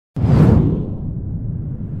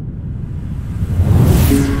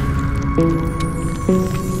The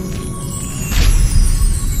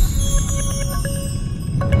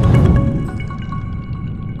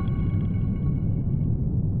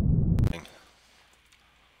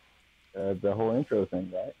whole intro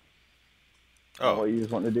thing, right? Oh, What you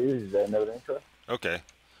just want to do is another intro, okay.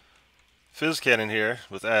 Fizz Cannon here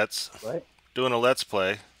with Ets, right? doing a Let's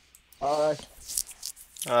Play. All right.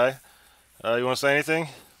 Hi. You want to say anything?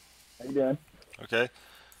 How you doing? Okay.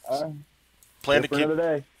 Uh, Plan Here to for keep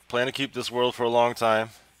another day. plan to keep this world for a long time.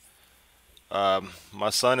 My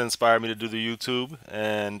son inspired me to do the YouTube,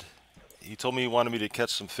 and he told me he wanted me to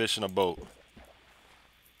catch some fish in a boat.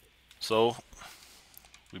 So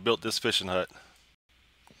we built this fishing hut.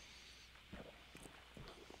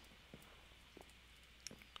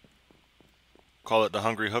 Call it the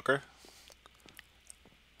Hungry Hooker.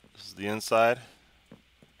 This is the inside.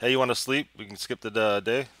 Hey, you want to sleep? We can skip the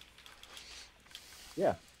day.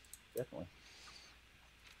 Yeah, definitely.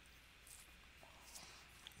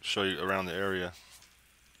 Show you around the area.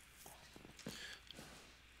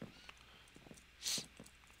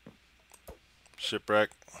 Shipwreck,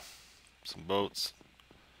 some boats.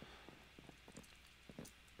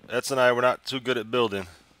 Ets and I were not too good at building.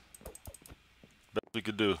 Best we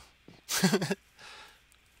could do.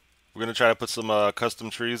 We're gonna try to put some custom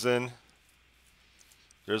trees in.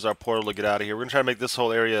 There's our portal to get out of here. We're gonna try to make this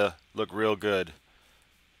whole area look real good.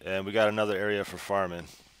 And we got another area for farming.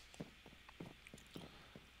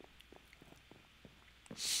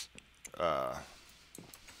 Uh,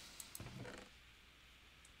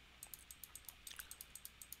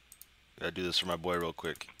 Gotta do this for my boy real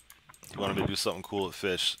quick. He wanted me to do something cool with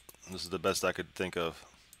fish. This is the best I could think of.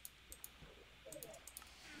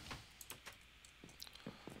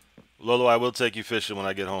 Lolo, I will take you fishing when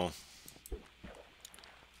I get home.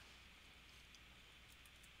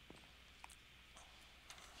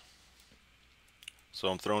 So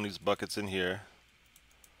I'm throwing these buckets in here.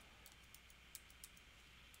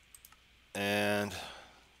 And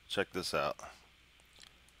check this out.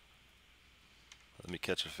 Let me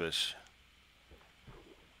catch a fish.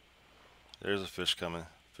 There's a fish coming.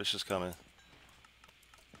 Fish is coming.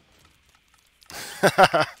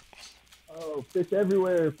 Oh, fish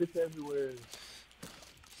everywhere! Fish everywhere!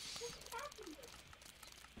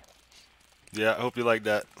 Yeah, I hope you like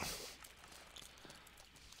that.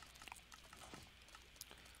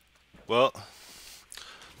 Well,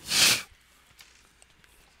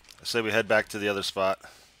 I say we head back to the other spot.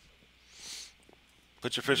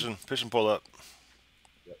 Put your fishing pole up.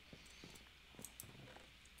 Yep.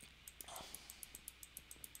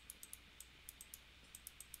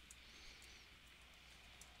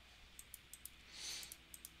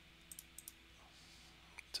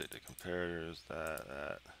 Take the comparators,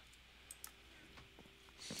 that.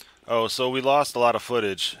 Oh, so we lost a lot of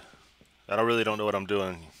footage. I really don't know what I'm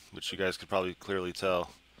doing, which you guys could probably clearly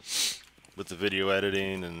tell with the video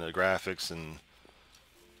editing and the graphics, and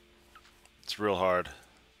it's real hard.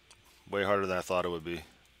 Way harder than I thought it would be.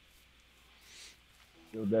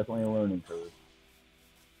 Still definitely a learning curve.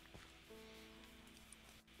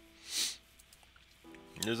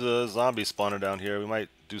 There's a zombie spawner down here. We might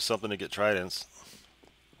do something to get tridents.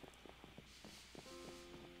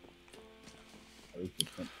 At least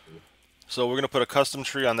attempt to. So we're going to put a custom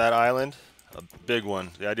tree on that island. A big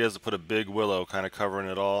one. The idea is to put a big willow kind of covering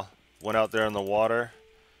it all. One out there in the water,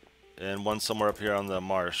 and one somewhere up here on the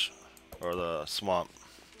marsh or the swamp.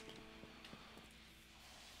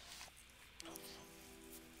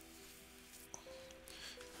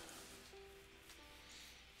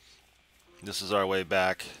 This is our way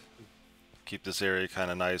back. Keep this area kind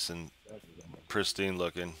of nice and pristine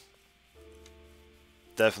looking.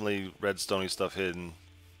 Definitely redstone stuff hidden.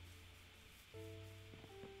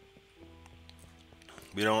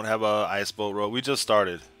 We don't have a ice boat road. We just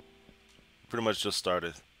started. Pretty much just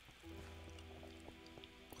started.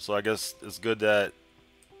 So I guess it's good that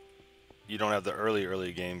you don't have the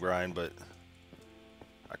early game grind, but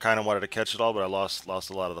I kind of wanted to catch it all, but I lost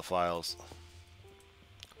a lot of the files.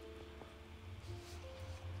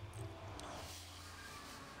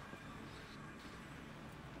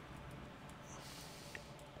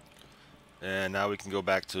 And now we can go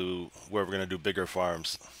back to where we're going to do bigger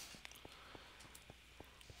farms.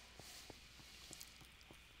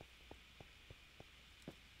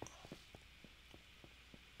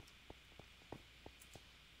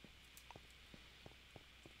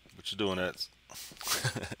 What you doing, Eds?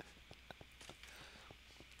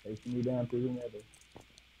 Chasing me down through the nether.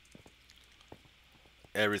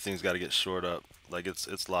 Everything's got to get shored up. Like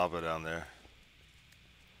it's lava down there.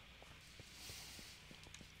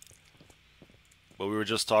 But we were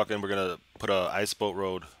just talking, we're gonna put a ice boat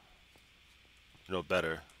road,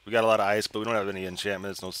 better. We got a lot of ice, but we don't have any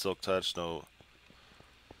enchantments, no silk touch, no.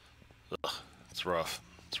 Ugh, it's rough.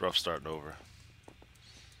 It's rough starting over.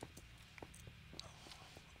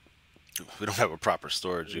 We don't have a proper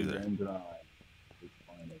storage Early either. game grind. It's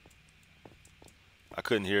finest. I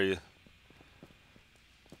couldn't hear you.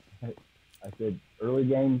 I said early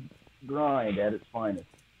game grind at its finest.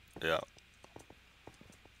 Yeah.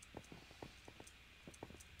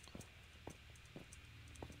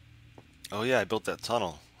 Oh yeah, I built that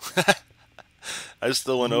tunnel. I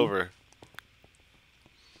still went Mm-hmm. over.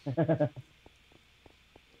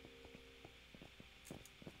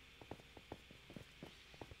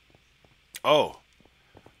 Oh,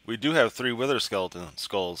 we do have 3 wither skeleton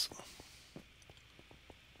skulls.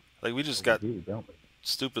 Like we just Oh, we got do, don't we?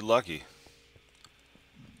 stupid lucky.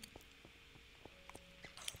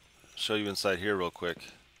 Show you inside here real quick.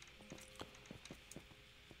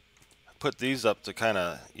 I put these up to kind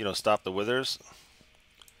of, stop the withers.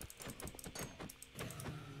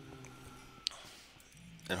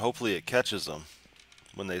 And hopefully it catches them.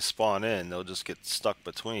 When they spawn in, they'll just get stuck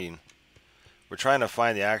between. We're trying to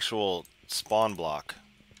find the actual spawn block.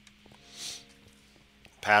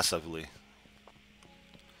 Passively.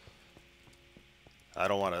 I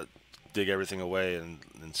don't want to dig everything away and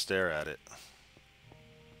stare at it.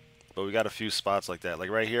 But we got a few spots like that. Like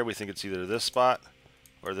right here, we think it's either this spot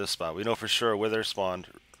or this spot. We know for sure wither spawned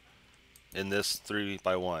in this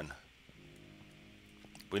 3x1.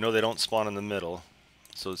 We know they don't spawn in the middle.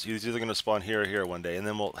 So it's either going to spawn here or here one day. And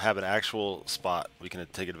then we'll have an actual spot we can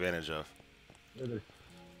take advantage of. Wither.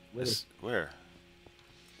 Wither. Where?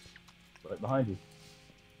 Right behind you.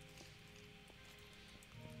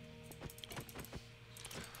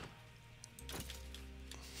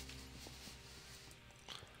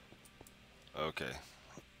 Okay.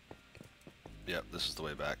 Yep, this is the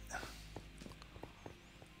way back.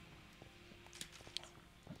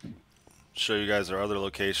 Show you guys our other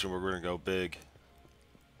location where we're going to go big.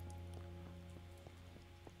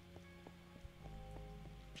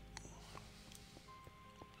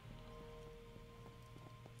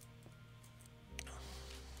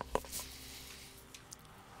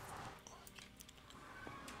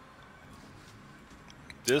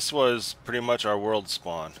 This was pretty much our world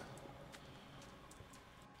spawn.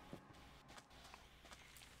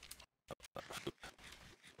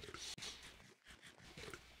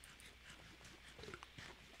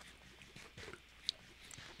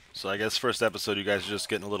 So I guess first episode you guys are just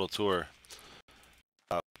getting a little tour.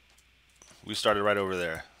 We started right over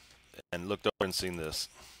there and looked over and seen this.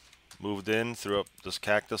 Moved in, threw up this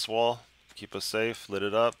cactus wall, keep us safe, lit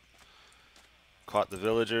it up, caught the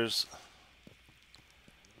villagers.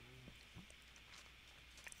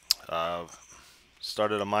 Uh,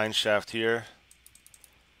 Started a mine shaft here.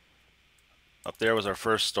 Up there was our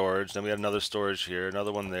first storage. Then we had another storage here,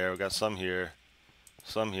 another one there. We got some here,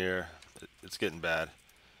 some here. It's getting bad.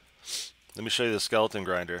 Let me show you the skeleton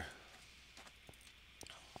grinder.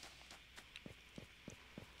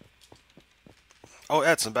 Oh,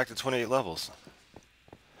 Etsmine, back to 28 levels.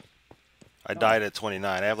 I died at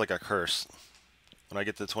 29. I have like a curse. When I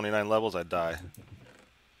get to 29 levels, I die.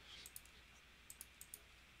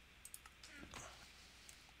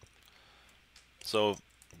 So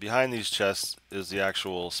behind these chests is the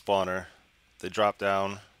actual spawner. They drop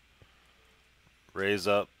down, raise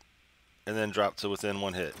up, and then drop to within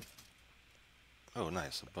 1 hit. Oh,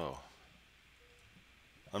 nice, a bow.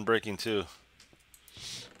 Unbreaking 2.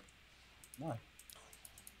 Nice.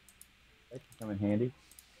 That can come in handy.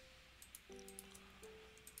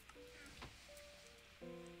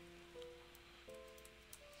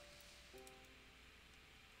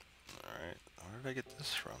 Alright, where did I get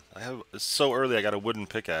this from? It's so early I got a wooden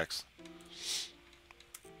pickaxe.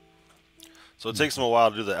 So it takes them a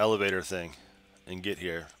while to do the elevator thing and get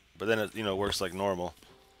here. But then it, works like normal.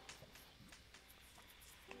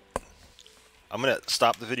 I'm going to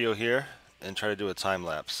stop the video here and try to do a time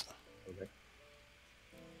lapse. Okay.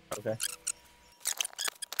 Okay.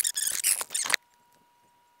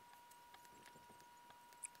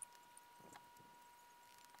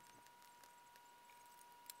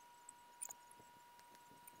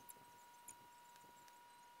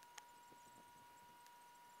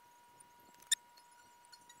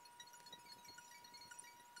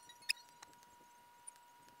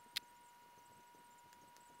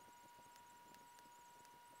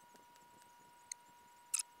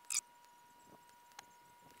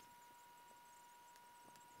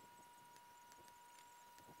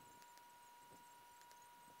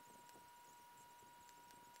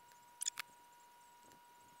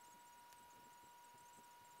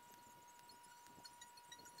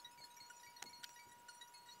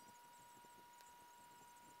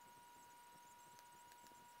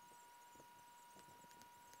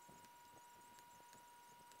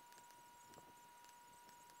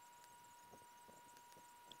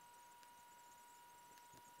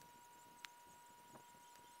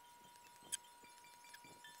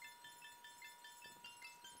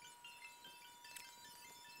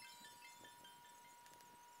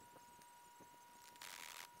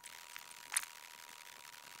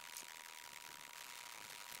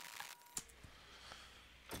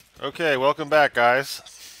 Okay, welcome back, guys.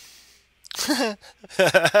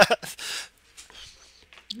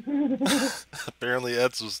 Apparently,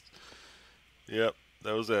 Ets was. Yep,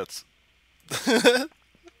 that was Ets.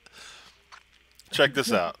 Check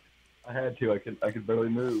this out. I had to. I could barely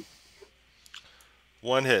move.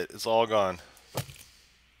 One hit, it's all gone.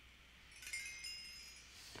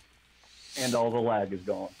 And all the lag is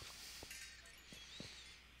gone.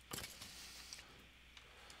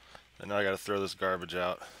 And now I gotta throw this garbage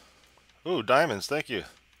out. Ooh, diamonds, thank you.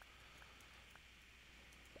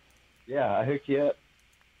 Yeah, I hooked you up.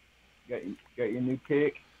 Got your new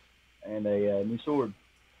pick and a new sword.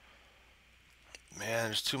 Man,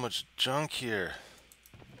 there's too much junk here.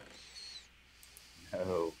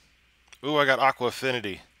 Oh, Ooh, I got Aqua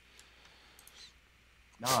Affinity.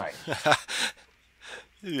 nice.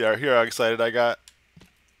 Yeah, here how excited I got.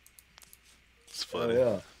 It's Oh funny.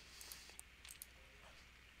 yeah.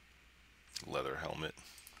 Leather helmet.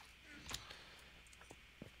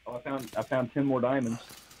 Oh, I found 10 more diamonds.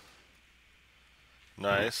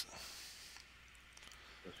 Nice.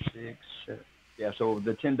 So 6, 7. Yeah. So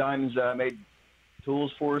the 10 diamonds that I made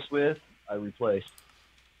tools for us with, I replaced.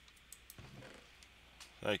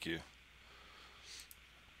 Thank you.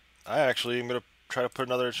 I actually am gonna try to put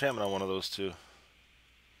another enchantment on one of those two.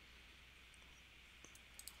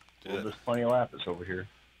 Well, there's plenty of lapis over here.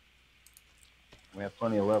 We have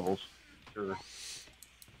plenty of levels. Sure.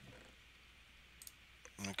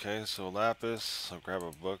 Okay, so lapis. I'll grab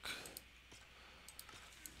a book.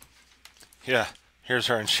 Yeah,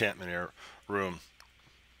 here's our enchantment room.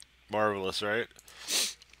 Marvelous, right?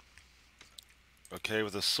 Okay,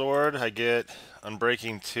 with a sword, I get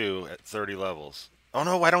Unbreaking 2 at 30 levels. Oh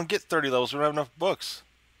no, I don't get 30 levels. We don't have enough books.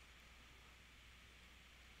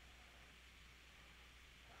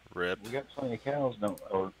 Rip. We got plenty of cows,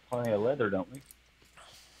 or plenty of leather, don't we?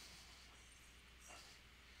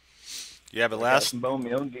 Yeah, but I got some bone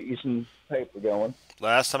meal and get you some paper going.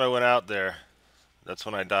 last time I went out there, that's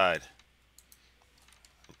when I died.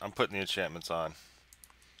 I'm putting the enchantments on.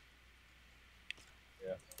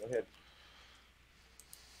 Yeah, go ahead.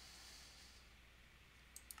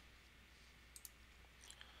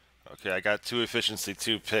 Okay, I got 2 efficiency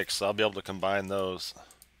 2 picks, so I'll be able to combine those.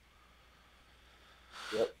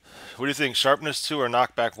 Yep. What do you think, sharpness 2 or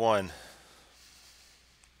knockback 1?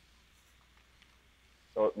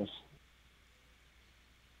 Sharpness.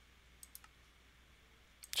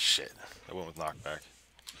 Shit, I went with knockback.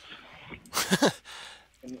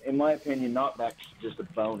 In my opinion, knockback's just a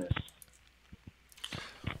bonus.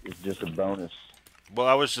 It's just a bonus. Well,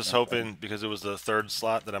 I was just hoping, because it was the 3rd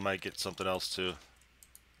slot, that I might get something else too.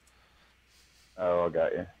 Oh, I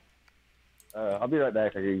got you. I'll be right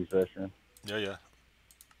back. I hear you, Session. Yeah, yeah.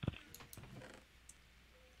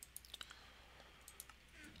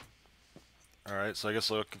 Alright, so I guess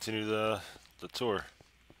I'll continue the tour.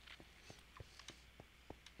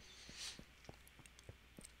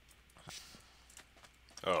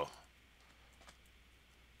 Oh.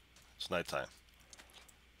 It's nighttime.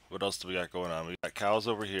 What else do we got going on? We got cows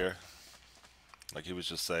over here, like he was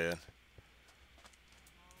just saying.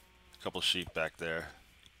 A couple sheep back there.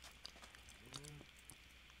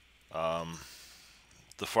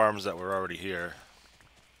 The farms that were already here.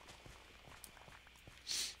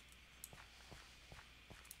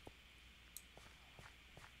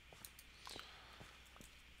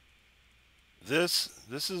 This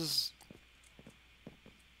is...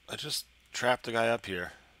 I just trapped a guy up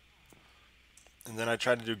here. And then I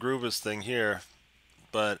tried to do Groova's thing here,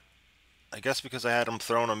 but I guess because I had him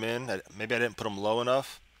throwing them in, maybe I didn't put them low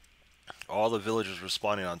enough. All the villagers were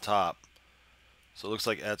spawning on top. So it looks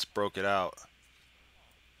like Ets broke it out.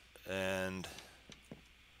 And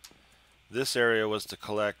this area was to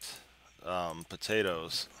collect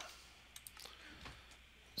potatoes.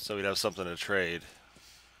 So we'd have something to trade.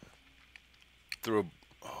 Oh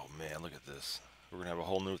man, look at this. We're going to have a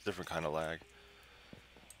whole new, different kind of lag.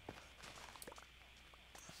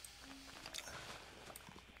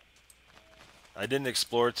 I didn't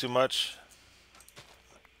explore too much.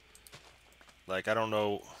 Like, I don't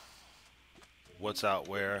know what's out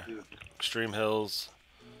where. Extreme Hills.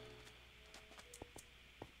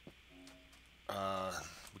 We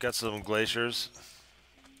got some glaciers.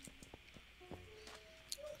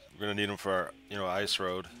 We're gonna need them for our, ice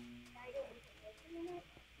road.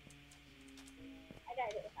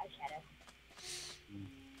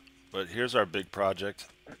 But here's our big project.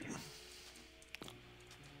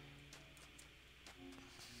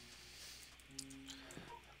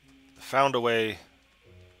 Found a way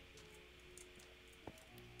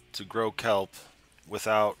to grow kelp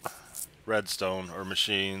without redstone or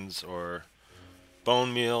machines or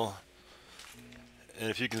bone meal, And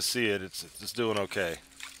if you can see it, it's doing okay.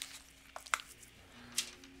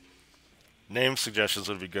 Name suggestions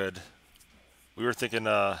would be good. We were thinking,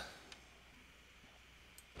 what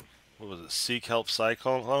was it? Seek Help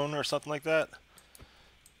Cyclone or something like that?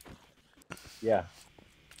 Yeah.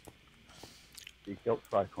 The Kilt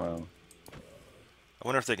Cyclone. I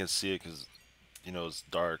wonder if they can see it because, you know, it's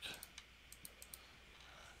dark.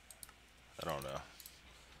 I don't know.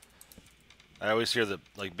 I always hear that,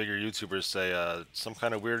 like, bigger YouTubers say, some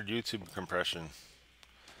kind of weird YouTube compression.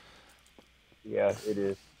 Yeah, it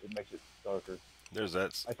is. It makes it darker. There's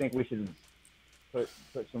that. I think we should put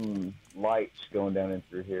some lights going down in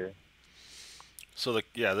through here. So,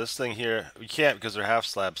 yeah, this thing here, we can't because they're half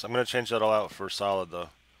slabs. I'm going to change that all out for solid, though.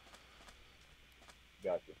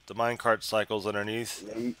 Gotcha. The minecart cycles underneath.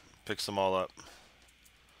 Yeah, Picks them all up.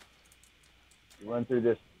 you run through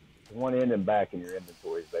this one end and back, and your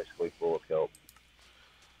inventory is basically full of kelp.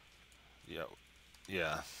 Yeah.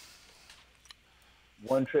 Yeah.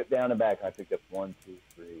 One trip down and back, I picked up 1, 2,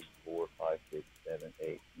 3, 4, 5, 6, 7,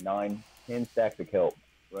 8, 9, 10 stacks of kelp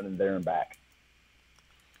running there and back.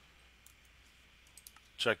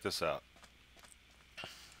 Check this out.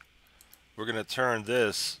 We're going to turn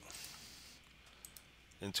this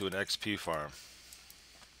into an XP farm.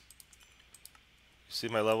 You see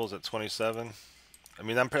my levels at 27? I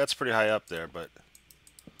mean, that's pretty high up there, but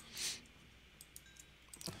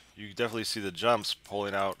you definitely see the jumps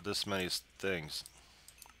pulling out this many things.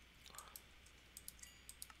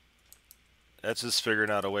 That's just figuring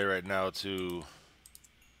out a way right now to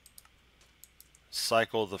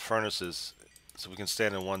cycle the furnaces so we can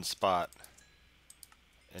stand in one spot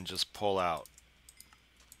and just pull out.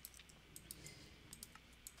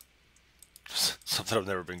 Something I've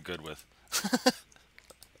never been good with.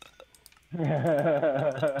 Me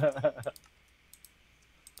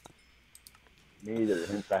either,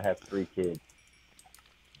 hence I have 3 kids.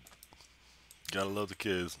 Gotta love the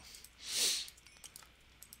kids.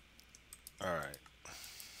 Alright.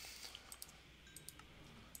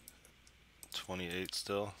 28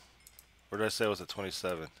 still? Or did I say it was at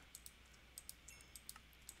 27?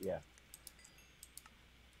 Yeah.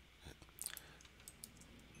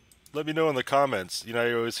 Let me know in the comments. You know,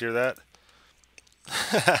 you always hear that.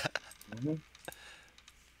 Mm-hmm.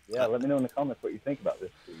 Yeah, let me know in the comments what you think about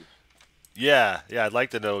this, please. Yeah, I'd like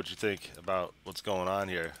to know what you think about what's going on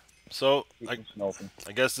here. So, I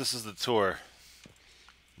guess this is the tour.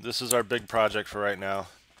 This is our big project for right now.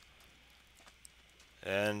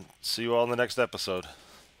 And see you all in the next episode.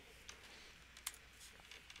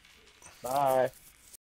 Bye.